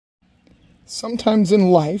sometimes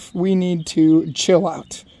in life we need to chill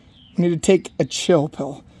out. We need to take a chill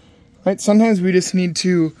pill, right? Sometimes we just need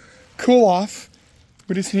to cool off.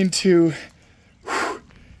 We just need to,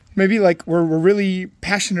 maybe like we're really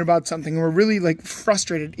passionate about something, and we're really like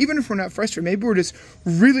frustrated. Even if we're not frustrated, maybe we're just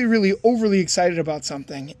really, really overly excited about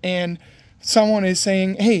something. And someone is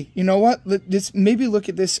saying, hey, you know what? Let's maybe look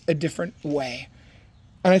at this a different way.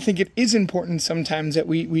 And I think it is important sometimes that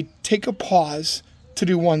we take a pause to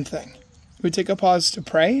do one thing. We take a pause to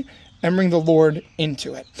pray and bring the Lord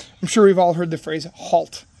into it. I'm sure we've all heard the phrase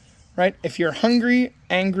halt, right? If you're hungry,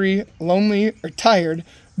 angry, lonely, or tired,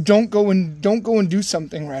 don't go and do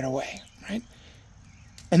something right away, right?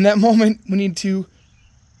 In that moment, we need to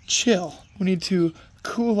chill. We need to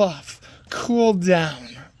cool off, cool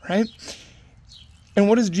down, right? And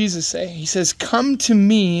what does Jesus say? He says, "Come to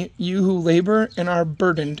me, you who labor and are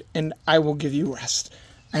burdened, and I will give you rest."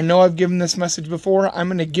 I know I've given this message before. I'm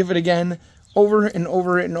going to give it again over and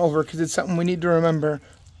over and over because it's something we need to remember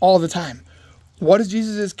all the time. What is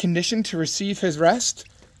Jesus' condition to receive his rest?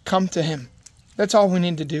 Come to him. That's all we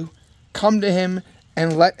need to do. Come to him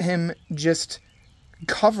and let him just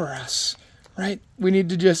cover us, right? We need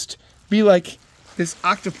to just be like this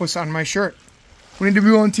octopus on my shirt. We need to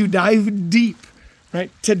be willing to dive deep,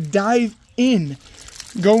 right? To dive in,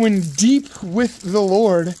 going deep with the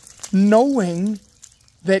Lord, knowing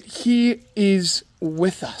that he is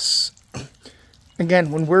with us.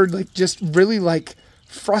 Again, when we're like just really like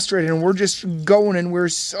frustrated and we're just going and we're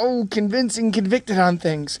so convinced and convicted on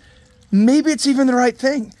things, maybe it's even the right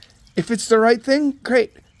thing. If it's the right thing,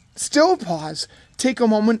 great. Still pause, take a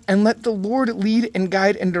moment, and let the Lord lead and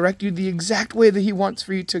guide and direct you the exact way that he wants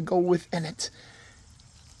for you to go within it.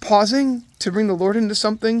 Pausing to bring the Lord into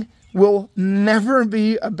something will never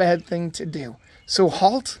be a bad thing to do. So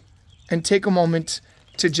halt and take a moment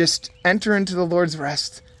to just enter into the Lord's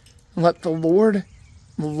rest and let the Lord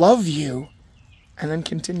love you and then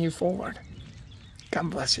continue forward.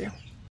 God bless you.